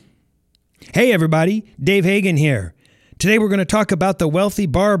Hey everybody, Dave Hagan here. Today we're going to talk about the Wealthy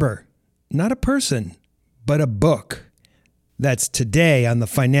Barber. Not a person, but a book. That's today on the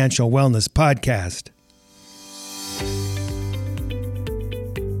Financial Wellness Podcast.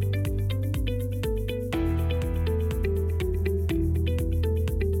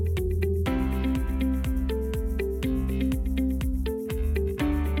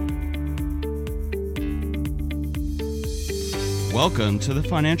 Welcome to the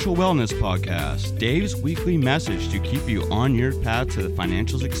Financial Wellness Podcast, Dave's weekly message to keep you on your path to the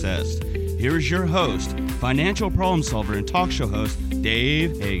financial success. Here is your host, financial problem solver and talk show host,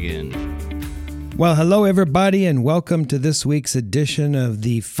 Dave Hagan. Well, hello everybody, and welcome to this week's edition of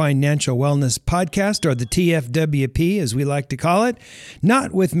the Financial Wellness Podcast, or the TFWP as we like to call it.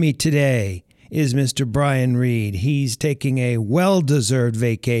 Not with me today is Mr. Brian Reed. He's taking a well-deserved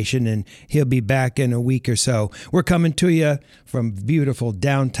vacation, and he'll be back in a week or so. We're coming to you from beautiful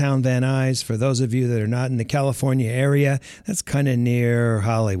downtown Van Nuys. For those of you that are not in the California area, that's kind of near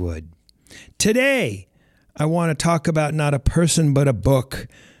Hollywood. Today, I want to talk about not a person, but a book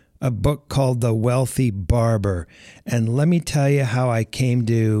called The Wealthy Barber. And let me tell you how I came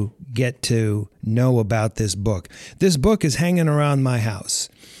to get to know about this book. This book is hanging around my house.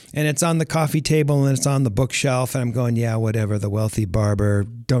 And it's on the coffee table and it's on the bookshelf. And I'm going, yeah, whatever, The Wealthy Barber.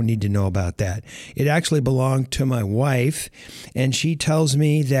 Don't need to know about that. It actually belonged to my wife. And she tells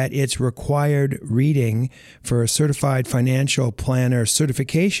me that it's required reading for a certified financial planner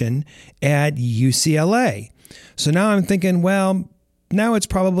certification at UCLA. So now I'm thinking, well, now it's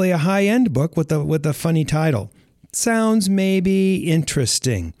probably a high-end book with a funny title. Sounds maybe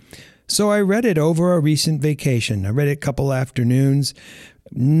interesting. So I read it over a recent vacation. I read it a couple afternoons.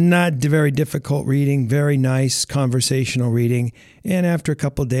 Not very difficult reading, very nice conversational reading. And after a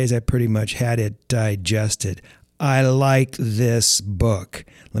couple of days, I pretty much had it digested. I liked this book.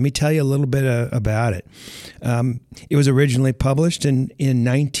 Let me tell you a little bit about it. It was originally published in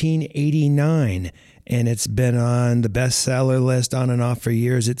 1989. And it's been on the bestseller list on and off for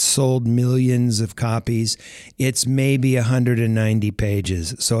years. It's sold millions of copies. It's maybe 190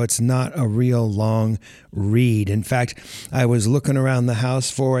 pages, so it's not a real long read. In fact, I was looking around the house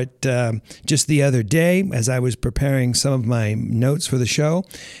for it just the other day as I was preparing some of my notes for the show,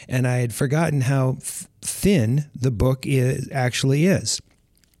 and I had forgotten how thin the book actually is.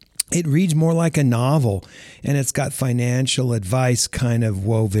 It reads more like a novel, and it's got financial advice kind of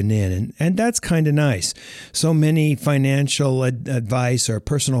woven in, and that's kind of nice. So many financial advice or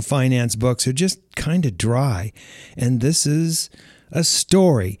personal finance books are just kind of dry, and this is a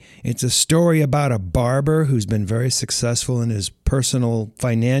story. It's a story about a barber who's been very successful in his personal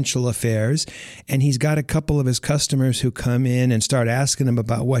financial affairs, and he's got a couple of his customers who come in and start asking him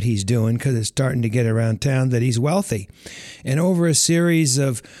about what he's doing because it's starting to get around town that he's wealthy. And over a series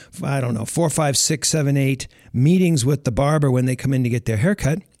of, 4, 5, 6, 7, 8 meetings with the barber when they come in to get their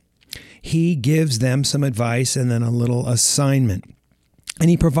haircut, he gives them some advice and then a little assignment. And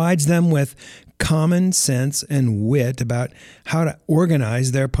he provides them with common sense and wit about how to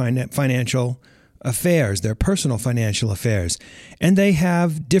organize their financial affairs, their personal financial affairs. And they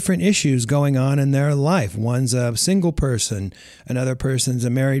have different issues going on in their life. One's a single person, another person's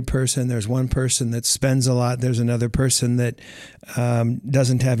a married person, there's one person that spends a lot, there's another person that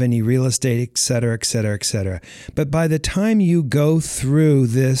doesn't have any real estate, et cetera, et cetera, et cetera. But by the time you go through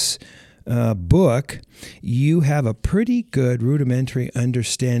this book, you have a pretty good rudimentary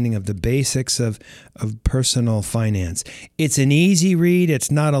understanding of the basics of personal finance. It's an easy read.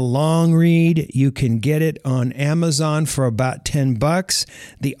 It's not a long read. You can get it on Amazon for about $10.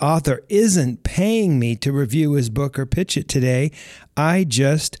 The author isn't paying me to review his book or pitch it today. I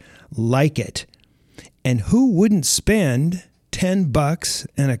just like it. And who wouldn't spend $10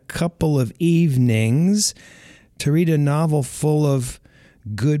 and a couple of evenings to read a novel full of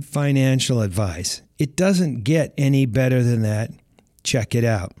good financial advice? It doesn't get any better than that. Check it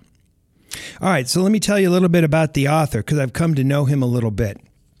out. All right, so let me tell you a little bit about the author because I've come to know him a little bit.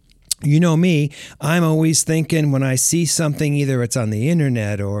 You know me, I'm always thinking when I see something, either it's on the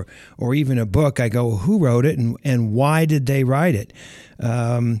internet or even a book, I go, who wrote it and why did they write it?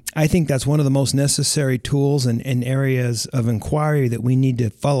 I think that's one of the most necessary tools and areas of inquiry that we need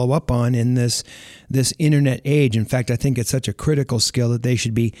to follow up on in this internet age. In fact, I think it's such a critical skill that they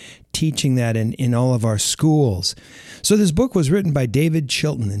should be teaching that in all of our schools. So this book was written by David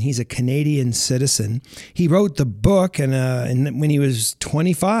Chilton, and he's a Canadian citizen. He wrote the book and when he was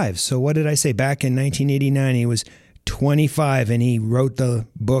 25. So what did I say? Back in 1989, he was 25, and he wrote the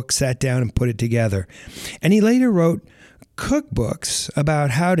book, sat down and put it together. And he later wrote cookbooks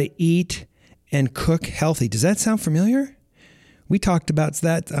about how to eat and cook healthy. Does that sound familiar? We talked about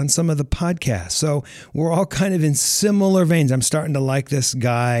that on some of the podcasts. So we're all kind of in similar veins. I'm starting to like this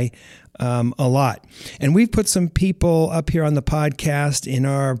guy a lot. And we've put some people up here on the podcast in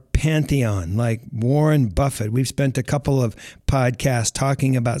our pantheon, like Warren Buffett. We've spent a couple of podcasts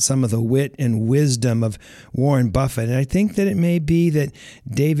talking about some of the wit and wisdom of Warren Buffett. And I think that it may be that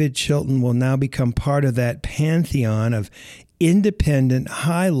David Chilton will now become part of that pantheon of independent,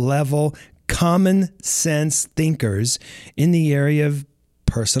 high-level, common sense thinkers in the area of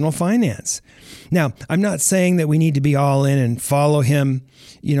personal finance. Now, I'm not saying that we need to be all in and follow him,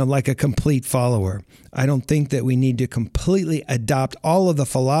 like a complete follower. I don't think that we need to completely adopt all of the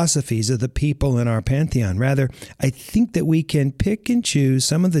philosophies of the people in our pantheon. Rather, I think that we can pick and choose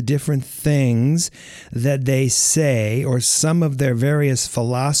some of the different things that they say or some of their various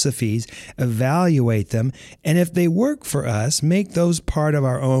philosophies, evaluate them, and if they work for us, make those part of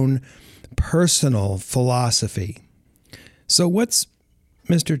our own personal philosophy. So what's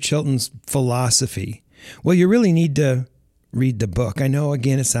Mr. Chilton's philosophy? Well, you really need to read the book. I know,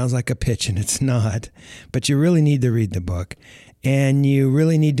 again, it sounds like a pitch, and it's not, but you really need to read the book, and you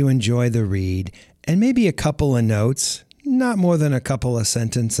really need to enjoy the read, and maybe a couple of notes, not more than a couple of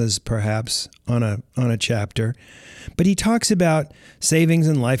sentences, perhaps, on a chapter. But he talks about savings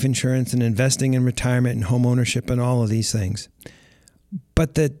and life insurance and investing in retirement and home ownership and all of these things.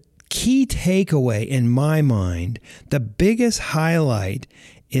 But the key takeaway in my mind, the biggest highlight,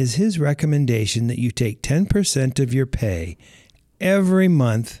 is his recommendation that you take 10% of your pay every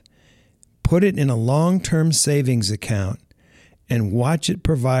month, put it in a long-term savings account, and watch it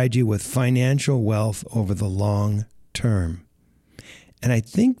provide you with financial wealth over the long term. And I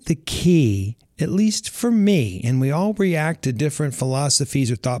think the key, at least for me, and we all react to different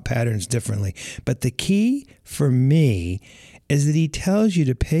philosophies or thought patterns differently, but the key for me is that he tells you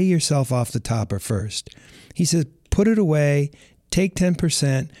to pay yourself off the topper first. He says, put it away, take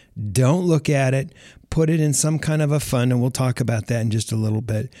 10%, don't look at it, put it in some kind of a fund, and we'll talk about that in just a little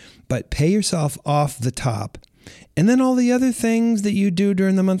bit, but pay yourself off the top. And then all the other things that you do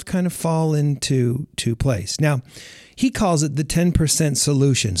during the month kind of fall into place. Now, he calls it the 10%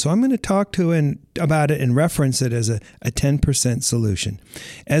 solution. So I'm going to talk about it and reference it as a 10% solution.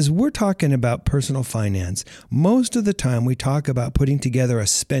 As we're talking about personal finance, most of the time we talk about putting together a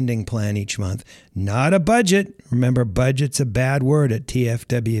spending plan each month, not a budget. Remember, budget's a bad word at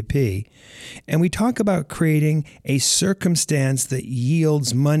TFWP. And we talk about creating a circumstance that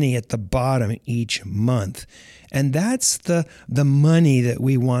yields money at the bottom each month. And that's the money that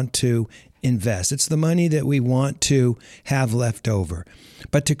we want to invest. It's the money that we want to have left over.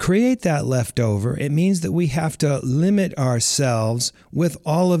 But to create that leftover, it means that we have to limit ourselves with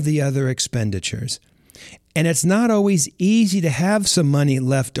all of the other expenditures. And it's not always easy to have some money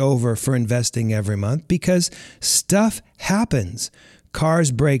left over for investing every month because stuff happens.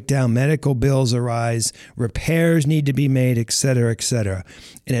 Cars break down, medical bills arise, repairs need to be made, etc., etc.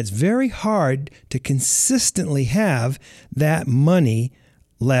 And it's very hard to consistently have that money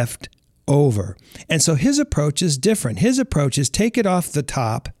left over. And so his approach is different. His approach is take it off the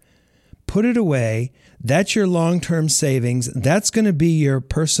top, put it away. That's your long-term savings. That's going to be your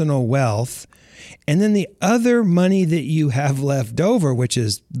personal wealth. And then the other money that you have left over, which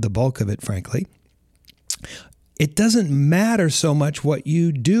is the bulk of it, frankly, it doesn't matter so much what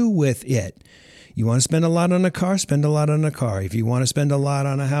you do with it. You want to spend a lot on a car, spend a lot on a car. If you want to spend a lot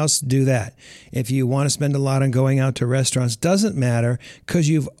on a house, do that. If you want to spend a lot on going out to restaurants, doesn't matter because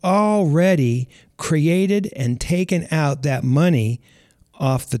you've already created and taken out that money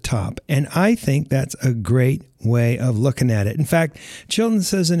off the top. And I think that's a great way of looking at it. In fact, Chilton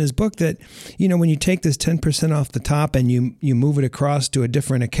says in his book that, when you take this 10% off the top and you move it across to a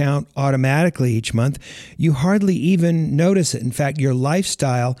different account automatically each month, you hardly even notice it. In fact, your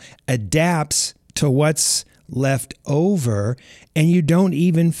lifestyle adapts to what's left over and you don't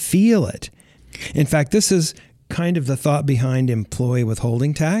even feel it. In fact, this is kind of the thought behind employee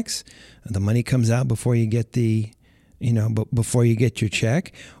withholding tax. The money comes out before you get before you get your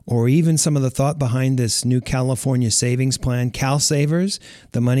check, or even some of the thought behind this new California savings plan, Cal Savers,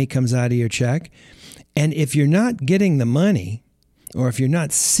 the money comes out of your check. And if you're not getting the money, or if you're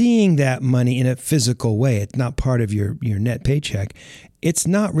not seeing that money in a physical way, it's not part of your net paycheck, it's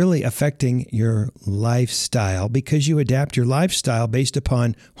not really affecting your lifestyle because you adapt your lifestyle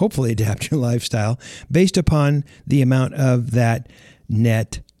hopefully adapt your lifestyle based upon the amount of that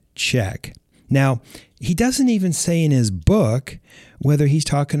net check. Now, he doesn't even say in his book whether he's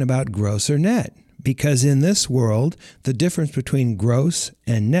talking about gross or net, because in this world, the difference between gross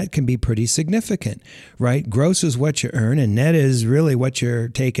and net can be pretty significant, right? Gross is what you earn, and net is really what you're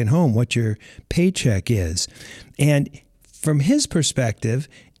taking home, what your paycheck is. And from his perspective,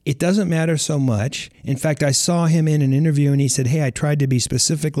 it doesn't matter so much. In fact, I saw him in an interview and he said, hey, I tried to be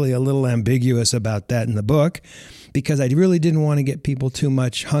specifically a little ambiguous about that in the book because I really didn't want to get people too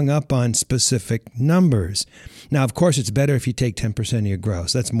much hung up on specific numbers. Now, of course, it's better if you take 10% of your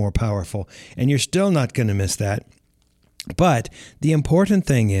gross. That's more powerful. And you're still not going to miss that. But the important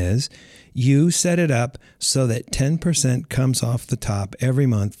thing is you set it up so that 10% comes off the top every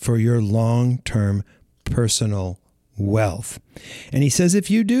month for your long-term personal wealth. And he says if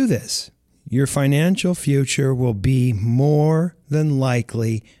you do this, your financial future will be more than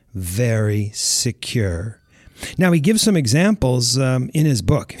likely very secure. Now, he gives some examples in his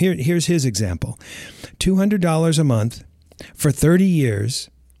book. Here's his example. $200 a month for 30 years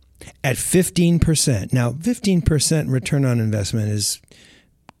at 15%. Now, 15% return on investment is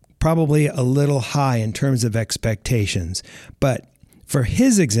probably a little high in terms of expectations. But for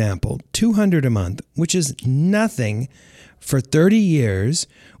his example, $200 a month, which is nothing for 30 years,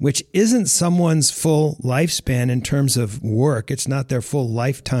 which isn't someone's full lifespan in terms of work. It's not their full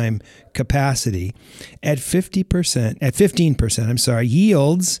lifetime capacity. At 15%,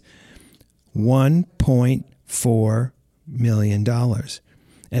 yields $1.4 million.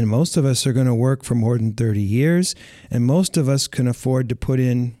 And most of us are going to work for more than 30 years, and most of us can afford to put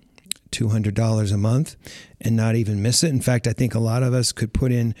in $200 a month and not even miss it. In fact, I think a lot of us could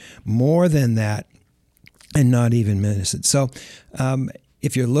put in more than that and not even miss it. So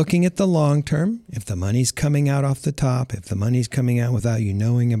if you're looking at the long term, if the money's coming out off the top, if the money's coming out without you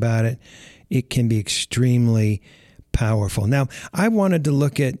knowing about it, it can be extremely powerful. Now, I wanted to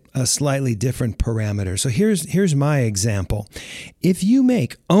look at a slightly different parameter. So here's my example. If you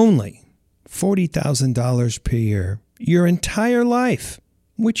make only $40,000 per year your entire life,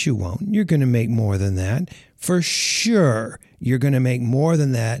 which you won't, you're going to make more than that. For sure, you're going to make more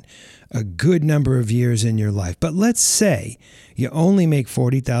than that a good number of years in your life. But let's say you only make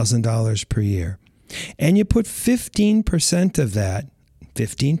 $40,000 per year and you put 15% of that,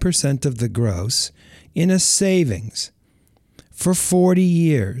 15% of the gross, in a savings for 40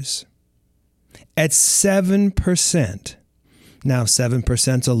 years at 7%. Now,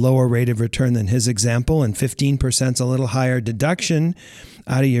 7% is a lower rate of return than his example, and 15% is a little higher deduction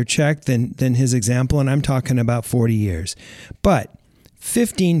out of your check than his example, and I'm talking about 40 years. But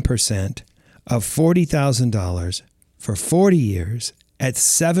 15% of $40,000 for 40 years at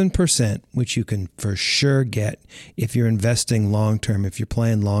 7%, which you can for sure get if you're investing long term, if you're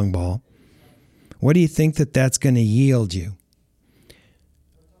playing long ball. What do you think that's going to yield you?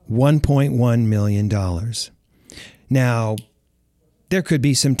 $1.1 million. Now, there could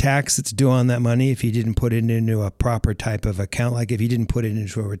be some tax that's due on that money if you didn't put it into a proper type of account, like if you didn't put it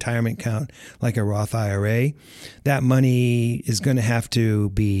into a retirement account like a Roth IRA. That money is going to have to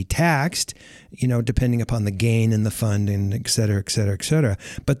be taxed, depending upon the gain in the fund and et cetera, et cetera, et cetera.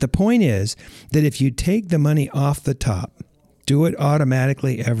 But the point is that if you take the money off the top, do it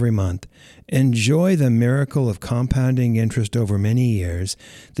automatically every month, enjoy the miracle of compounding interest over many years,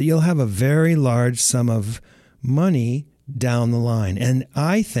 that you'll have a very large sum of money down the line. And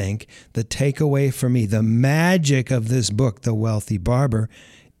I think the takeaway for me, the magic of this book, The Wealthy Barber,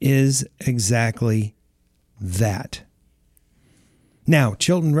 is exactly that. Now,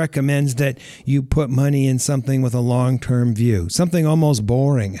 Chilton recommends that you put money in something with a long-term view, something almost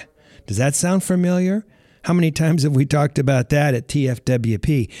boring. Does that sound familiar? How many times have we talked about that at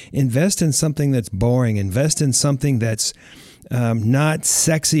TFWP? Invest in something that's boring. Invest in something that's not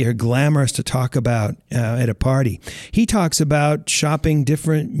sexy or glamorous to talk about at a party. He talks about shopping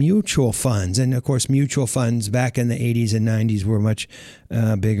different mutual funds. And of course, mutual funds back in the 80s and 90s were a much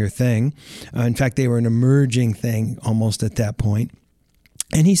bigger thing. In fact, they were an emerging thing almost at that point.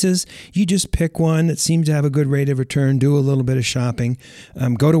 And he says, you just pick one that seems to have a good rate of return, do a little bit of shopping,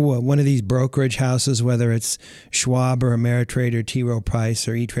 go to one of these brokerage houses, whether it's Schwab or Ameritrade or T. Rowe Price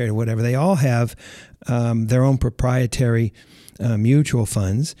or E-Trade or whatever. They all have their own proprietary mutual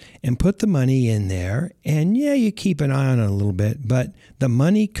funds, and put the money in there. And yeah, you keep an eye on it a little bit, but the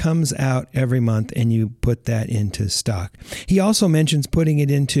money comes out every month and you put that into stock. He also mentions putting it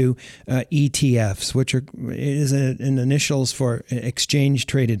into ETFs, which is an initials for exchange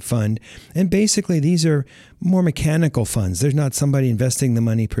traded fund. And basically these are more mechanical funds. There's not somebody investing the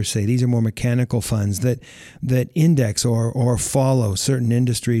money per se. These are more mechanical funds that index or follow certain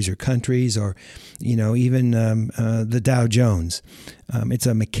industries or countries or, even the Dow Jones. It's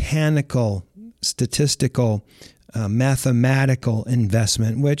a mechanical, statistical, mathematical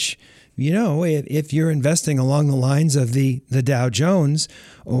investment, which, if you're investing along the lines of the Dow Jones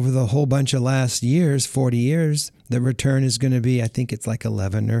over the whole bunch of last years, 40 years, the return is going to be, I think it's like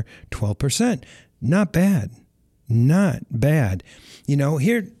 11 or 12%. Not bad. not bad.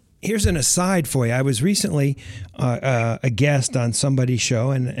 Here's an aside for you. I was recently a guest on somebody's show,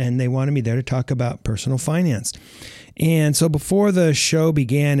 and they wanted me there to talk about personal finance. And so before the show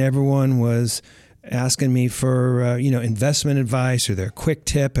began, everyone was asking me for, investment advice or their quick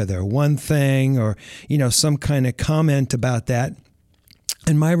tip or their one thing or, some kind of comment about that.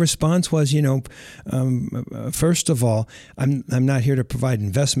 And my response was, first of all, I'm not here to provide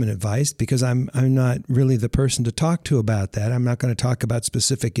investment advice because I'm not really the person to talk to about that. I'm not going to talk about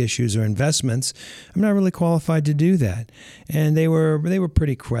specific issues or investments. I'm not really qualified to do that. And they were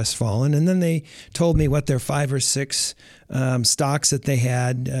pretty crestfallen. And then they told me what their 5 or 6 stocks that they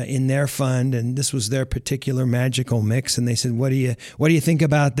had in their fund, and this was their particular magical mix. And they said, "What do you think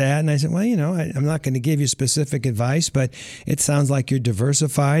about that?" And I said, "Well, I'm not going to give you specific advice, but it sounds like you're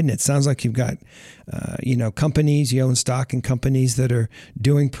diversified, and it sounds like you've got, companies. You own stock in companies that are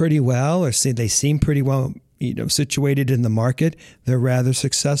doing pretty well, or say they seem pretty well, situated in the market. They're rather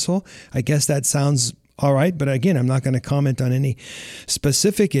successful. I guess that sounds all right, but again, I'm not going to comment on any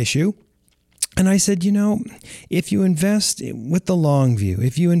specific issue." And I said, if you invest with the long view,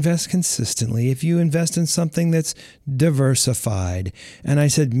 if you invest consistently, if you invest in something that's diversified, and I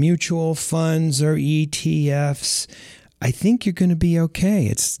said mutual funds or ETFs, I think you're going to be okay.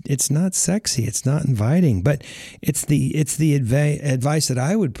 It's not sexy, it's not inviting, but it's the advice that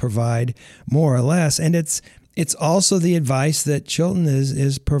I would provide more or less, and it's also the advice that Chilton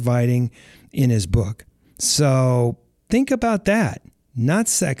is providing in his book. So think about that. Not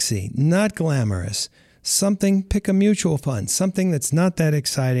sexy, not glamorous. Pick a mutual fund, something that's not that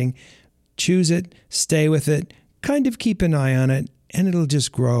exciting. Choose it, stay with it, kind of keep an eye on it, and it'll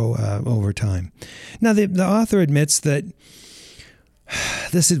just grow over time. Now, the author admits that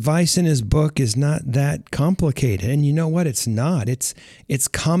this advice in his book is not that complicated. And you know what? It's not. It's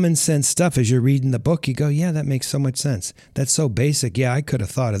common sense stuff. As you're reading the book, you go, yeah, that makes so much sense. That's so basic. Yeah, I could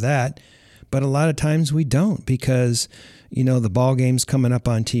have thought of that. But a lot of times we don't because, the ball game's coming up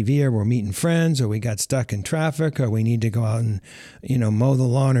on TV, or we're meeting friends, or we got stuck in traffic, or we need to go out and, mow the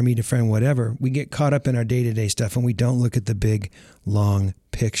lawn or meet a friend, whatever. We get caught up in our day-to-day stuff and we don't look at the big, long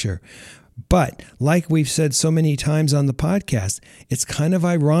picture. But like we've said so many times on the podcast, it's kind of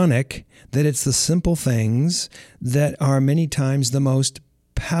ironic that it's the simple things that are many times the most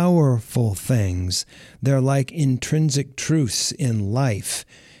powerful things. They're like intrinsic truths in life.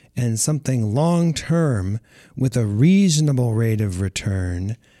 And something long-term with a reasonable rate of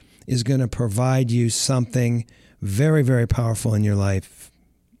return is going to provide you something very, very powerful in your life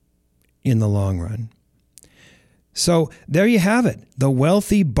in the long run. So there you have it. The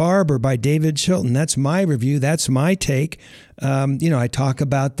Wealthy Barber by David Chilton. That's my review. That's my take. I talk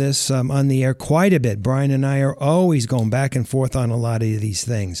about this on the air quite a bit. Brian and I are always going back and forth on a lot of these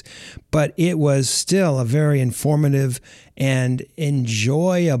things. But it was still a very informative and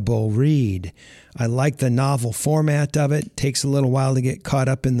enjoyable read. I like the novel format of it. It takes a little while to get caught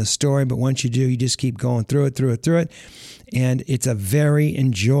up in the story, but once you do, you just keep going through it. And it's a very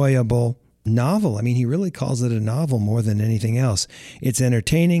enjoyable novel. I mean, he really calls it a novel more than anything else. It's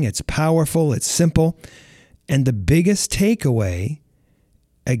entertaining, it's powerful, it's simple. And the biggest takeaway,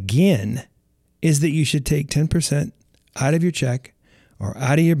 again, is that you should take 10% out of your check or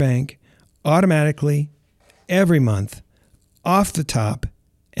out of your bank automatically every month off the top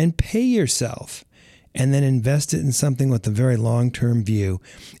and pay yourself, and then invest it in something with a very long-term view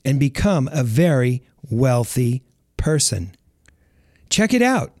and become a very wealthy person. Check it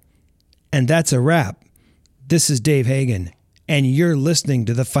out. And that's a wrap. This is Dave Hagan, and you're listening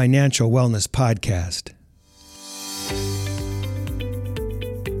to the Financial Wellness Podcast.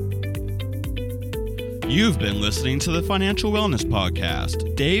 You've been listening to the Financial Wellness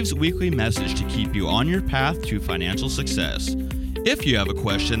Podcast, Dave's weekly message to keep you on your path to financial success. If you have a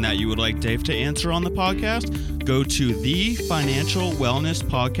question that you would like Dave to answer on the podcast, go to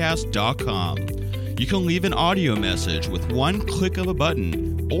thefinancialwellnesspodcast.com. You can leave an audio message with one click of a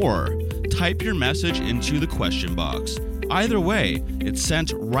button, or type your message into the question box. Either way, it's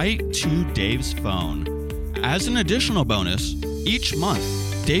sent right to Dave's phone. As an additional bonus, each month,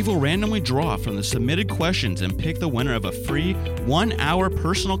 Dave will randomly draw from the submitted questions and pick the winner of a free 1-hour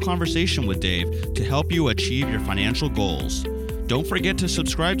personal conversation with Dave to help you achieve your financial goals. Don't forget to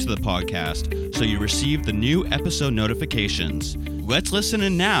subscribe to the podcast so you receive the new episode notifications. Let's listen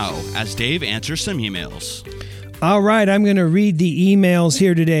in now as Dave answers some emails. All right, I'm going to read the emails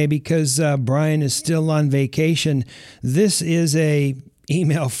here today because Brian is still on vacation. This is a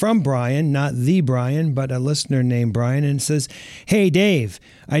email from Brian, not the Brian, but a listener named Brian, and it says, "Hey, Dave,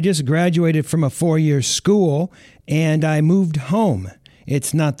 I just graduated from a 4-year school and I moved home.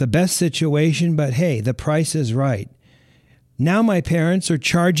 It's not the best situation, but hey, the price is right. Now my parents are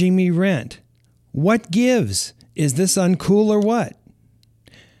charging me rent. What gives? Is this uncool or what?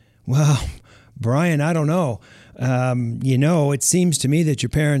 Well, Brian, I don't know. It seems to me that your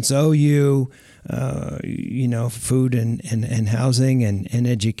parents owe you, food and housing and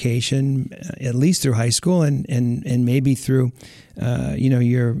education, at least through high school and maybe through,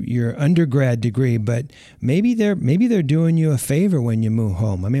 your undergrad degree. But maybe they're doing you a favor when you move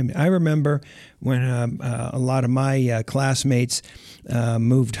home. I mean, I remember when a lot of my classmates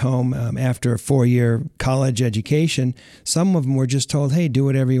moved home after a 4-year college education. Some of them were just told, hey, do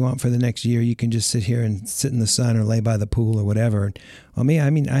whatever you want for the next year. You can just sit here and sit in the sun or lay by the pool or whatever. Well,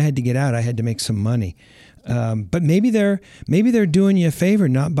 I had to get out. I had to make some money. But maybe they're doing you a favor,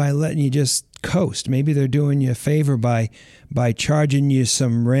 not by letting you just coast. Maybe they're doing you a favor by charging you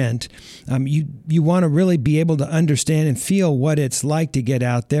some rent. You want to really be able to understand and feel what it's like to get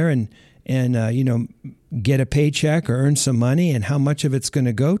out there and get a paycheck or earn some money, and how much of it's going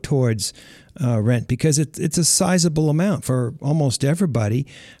to go towards rent, because it's a sizable amount for almost everybody.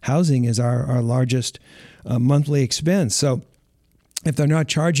 Housing is our largest monthly expense. So if they're not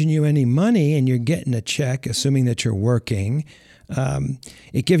charging you any money and you're getting a check, assuming that you're working,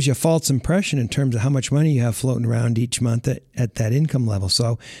 it gives you a false impression in terms of how much money you have floating around each month at that income level.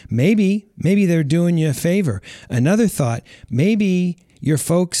 So maybe they're doing you a favor. Another thought, maybe your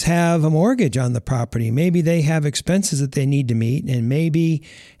folks have a mortgage on the property. Maybe they have expenses that they need to meet, and maybe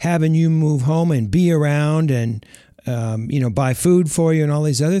having you move home and be around and buy food for you and all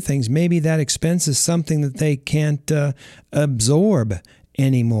these other things, maybe that expense is something that they can't absorb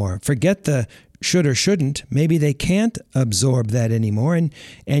anymore. Forget the should or shouldn't. Maybe they can't absorb that anymore,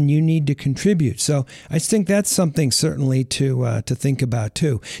 and you need to contribute. So I think that's something certainly to think about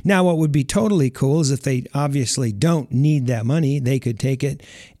too. Now, what would be totally cool is if they obviously don't need that money, they could take it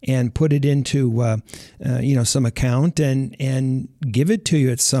and put it into some account and give it to you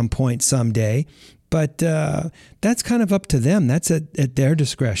at some point someday. But that's kind of up to them. That's at their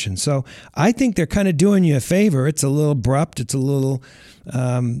discretion. So I think they're kind of doing you a favor. It's a little abrupt. It's a little,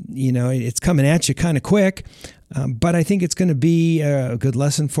 it's coming at you kind of quick. But I think it's going to be a good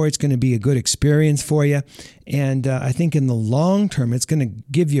lesson for you. It's going to be a good experience for you. And I think in the long term, it's going to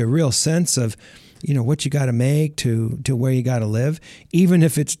give you a real sense of, what you got to make to where you got to live, even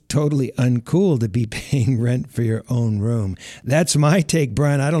if it's totally uncool to be paying rent for your own room. That's my take,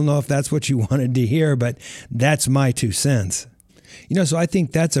 Brian. I don't know if that's what you wanted to hear, but that's my 2 cents. So I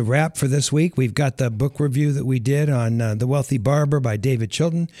think that's a wrap for this week. We've got the book review that we did on The Wealthy Barber by David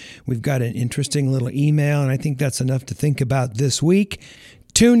Chilton. We've got an interesting little email, and I think that's enough to think about this week.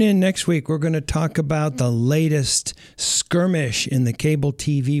 Tune in next week. We're going to talk about the latest skirmish in the cable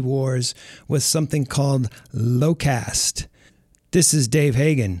TV wars with something called Lowcast. This is Dave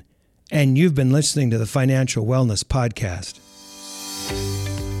Hagan, and you've been listening to the Financial Wellness Podcast.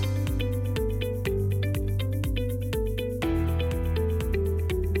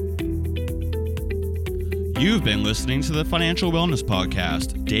 You've been listening to the Financial Wellness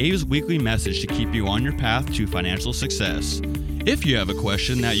Podcast, Dave's weekly message to keep you on your path to financial success. If you have a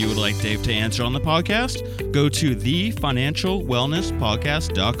question that you would like Dave to answer on the podcast, go to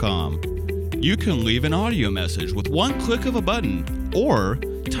thefinancialwellnesspodcast.com. You can leave an audio message with one click of a button, or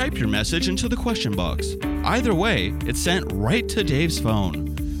type your message into the question box. Either way, it's sent right to Dave's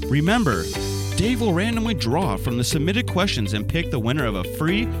phone. Remember, Dave will randomly draw from the submitted questions and pick the winner of a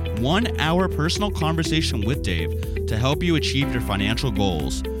free 1-hour personal conversation with Dave to help you achieve your financial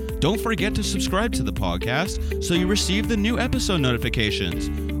goals. Don't forget to subscribe to the podcast so you receive the new episode notifications,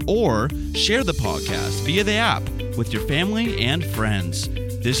 or share the podcast via the app with your family and friends.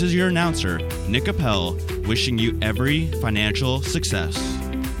 This is your announcer, Nick Appel, wishing you every financial success.